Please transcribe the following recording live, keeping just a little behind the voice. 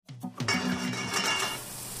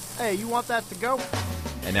Hey, you want that to go?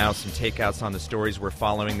 And now some takeouts on the stories we're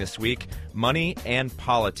following this week. Money and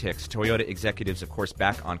politics. Toyota executives, of course,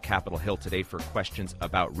 back on Capitol Hill today for questions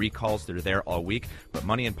about recalls. They're there all week. But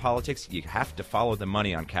money and politics, you have to follow the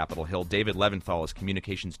money on Capitol Hill. David Levinthal is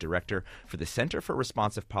communications director for the Center for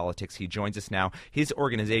Responsive Politics. He joins us now. His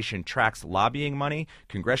organization tracks lobbying money,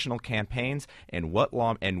 congressional campaigns, and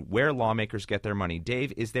where lawmakers get their money.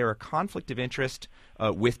 Dave, is there a conflict of interest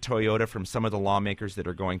with Toyota from some of the lawmakers that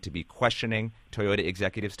are going to be questioning Toyota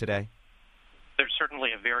executives today? There's certainly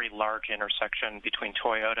a very large intersection between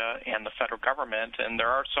Toyota and the federal government, and there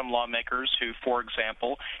are some lawmakers who, for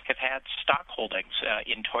example, have had stock holdings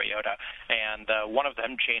in Toyota. And one of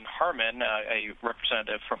them, Jane Harman, a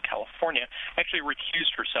representative from California, actually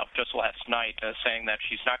recused herself just last night, saying that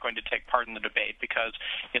she's not going to take part in the debate because,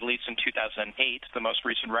 at least in 2008, the most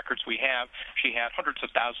recent records we have, she had hundreds of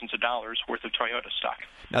thousands of dollars worth of Toyota stock.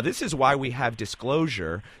 Now, this is why we have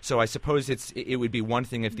disclosure. So I suppose it would be one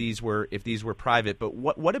thing if these were private, but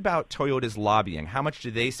what about Toyota's lobbying? How much do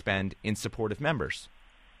they spend in support of members?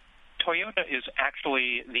 Toyota is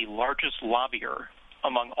actually the largest lobbyer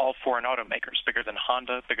among all foreign automakers, bigger than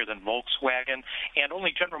Honda, bigger than Volkswagen, and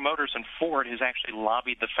only General Motors and Ford has actually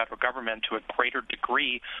lobbied the federal government to a greater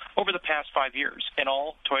degree over the past 5 years. In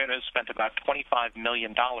all, Toyota has spent about $25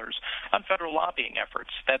 million on federal lobbying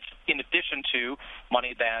efforts. That's in addition to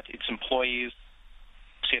money that its employees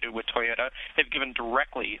associated with Toyota have given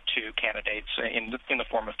directly to candidates in the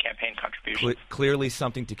form of campaign contributions. Clearly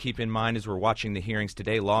something to keep in mind as we're watching the hearings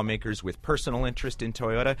today. Lawmakers with personal interest in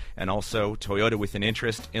Toyota and also Toyota with an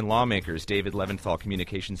interest in lawmakers. David Levinthal,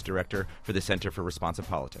 Communications Director for the Center for Responsive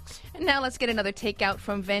Politics. And now let's get another takeout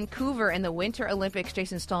from Vancouver and the Winter Olympics.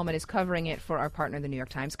 Jason Stallman is covering it for our partner, the New York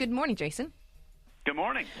Times. Good morning, Jason. Good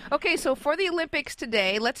morning. Okay, so for the Olympics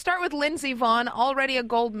today, let's start with Lindsey Vonn, already a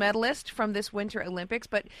gold medalist from this Winter Olympics,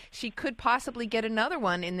 but she could possibly get another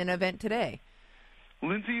one in an event today.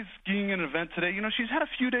 Lindsey's skiing in an event today. You know, she's had a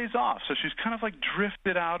few days off, so she's kind of like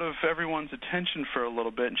drifted out of everyone's attention for a little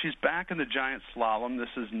bit, and she's back in the giant slalom. This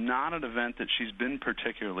is not an event that she's been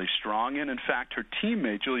particularly strong in. In fact, her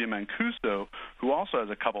teammate, Julia Mancuso, who also has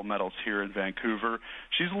a couple medals here in Vancouver,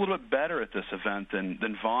 she's a little bit better at this event than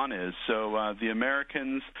Vonn is. So the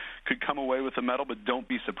Americans could come away with a medal, but don't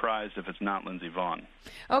be surprised if it's not Lindsey Vonn.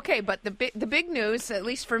 Okay, but the big news, at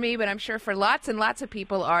least for me, but I'm sure for lots and lots of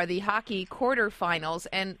people, are the hockey quarterfinals.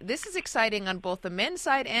 And this is exciting on both the men's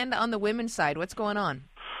side and on the women's side. What's going on?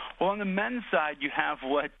 Well, on the men's side, you have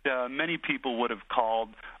what many people would have called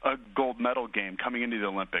a gold medal game coming into the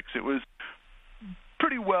Olympics. It was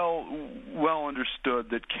pretty well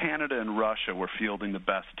understood that Canada and Russia were fielding the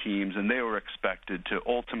best teams, and they were expected to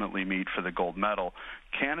ultimately meet for the gold medal.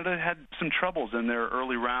 Canada had some troubles in their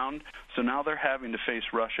early round, so now they're having to face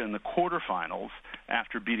Russia in the quarterfinals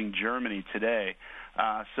after beating Germany today.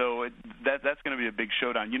 So that's going to be a big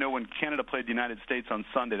showdown. You know, when Canada played the United States on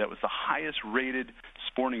Sunday, that was the highest-rated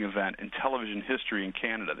sporting event in television history in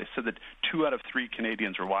Canada. They said that 2 out of 3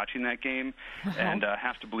 Canadians were watching that game, and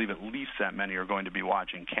have to believe at least that many are going to be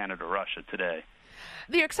watching Canada-Russia today.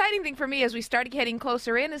 The exciting thing for me as we start getting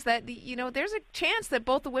closer in is that, there's a chance that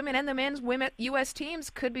both the women and the men's U.S. teams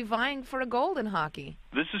could be vying for a gold in hockey.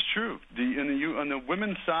 This is true. On the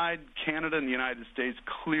women's side, Canada and the United States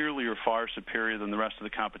clearly are far superior than the rest of the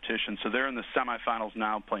competition. So they're in the semifinals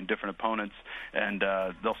now playing different opponents, and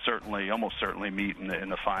they'll almost certainly meet in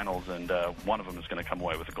the finals, and one of them is going to come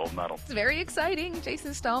away with a gold medal. It's very exciting.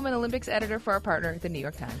 Jason Stallman, Olympics editor for our partner, the New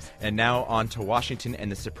York Times. And now on to Washington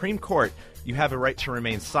and the Supreme Court. You have a right to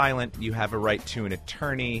remain silent. You have a right to an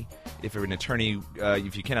attorney. If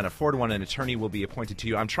you cannot afford one, an attorney will be appointed to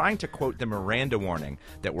you. I'm trying to quote the Miranda warning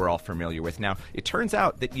that we're all familiar with. Now, it turns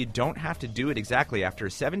out that you don't have to do it exactly. After a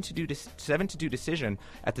 7-2 decision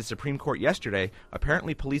at the Supreme Court yesterday,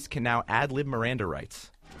 apparently police can now ad-lib Miranda rights.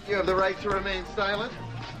 You have the right to remain silent.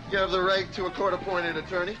 You have the right to a court-appointed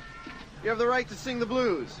attorney. You have the right to sing the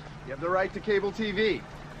blues. You have the right to cable TV.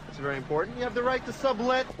 It's very important. You have the right to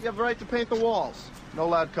sublet. You have the right to paint the walls. No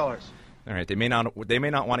loud colors. All right, they may not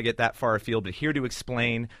want to get that far afield, but here to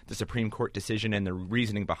explain the Supreme Court decision and the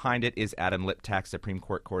reasoning behind it is Adam Liptak, Supreme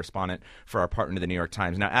Court correspondent for our partner, the New York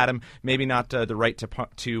Times. Now, Adam, maybe not the right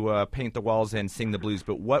to paint the walls and sing the blues,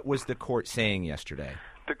 but what was the court saying yesterday?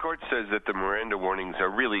 The court says that the Miranda warnings are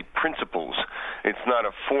really principles. It's not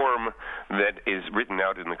a form that is written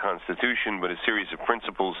out in the Constitution, but a series of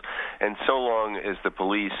principles. And so long as the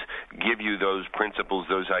police give you those principles,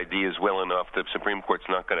 those ideas well enough, the Supreme Court's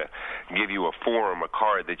not going to give you a form, a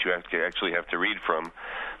card that you actually have to read from.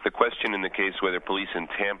 the question in the case whether police in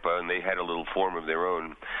Tampa, and they had a little form of their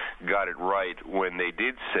own, got it right when they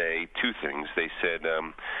did say two things. They said,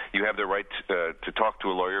 you have the right to talk to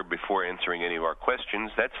a lawyer before answering any of our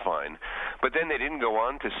questions. That's fine. But then they didn't go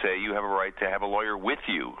on to say you have a right to have a lawyer with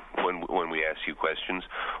you when we ask you questions,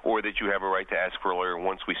 or that you have a right to ask for a lawyer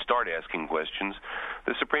once we start asking questions.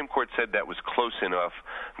 The Supreme Court said that was close enough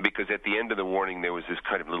because at the end of the warning there was this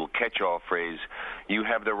kind of little catch-all phrase, you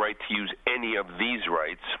have the right to use any of these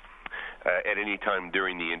rights at any time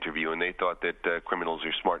during the interview, and they thought that criminals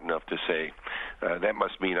are smart enough to say that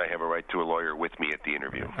must mean I have a right to a lawyer with me at the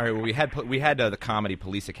interview. All right. Well, we had the comedy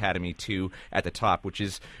Police Academy 2 at the top, which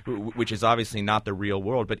is obviously not the real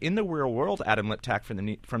world, but in the real world, Adam Liptak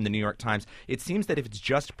from the New York Times, it seems that if it's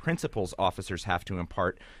just principles officers have to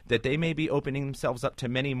impart, that they may be opening themselves up to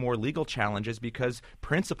many more legal challenges because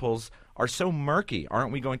principles are so murky.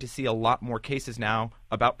 Aren't we going to see a lot more cases now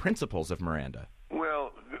about principles of Miranda?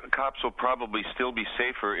 Cops will probably still be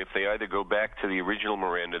safer if they either go back to the original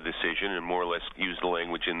Miranda decision and more or less use the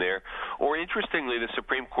language in there, or interestingly, the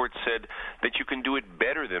Supreme Court said that you can do it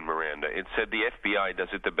better than Miranda. It said the FBI does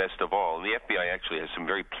it the best of all, and the FBI actually has some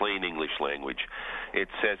very plain English language. It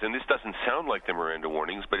says, and this doesn't sound like the Miranda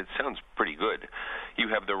warnings, but it sounds pretty good, you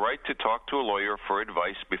have the right to talk to a lawyer for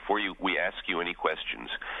advice before we ask you any questions.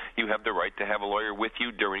 You have the right to have a lawyer with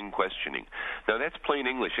you during questioning. Now, that's plain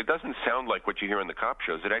English. It doesn't sound like what you hear on the cop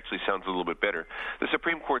shows. It actually sounds a little bit better. The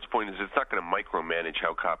Supreme Court's point is it's not going to micromanage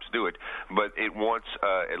how cops do it, but it wants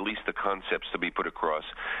at least the concepts to be put across.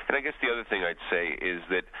 And I guess the other thing I'd say is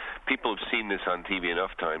that people have seen this on TV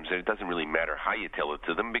enough times that it doesn't really matter how you tell it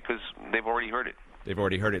to them because they've already heard it. They've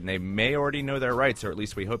already heard it, and they may already know their rights, or at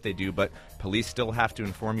least we hope they do, but police still have to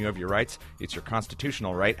inform you of your rights. It's your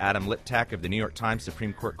constitutional right. Adam Liptak of the New York Times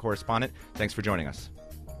Supreme Court correspondent, thanks for joining us.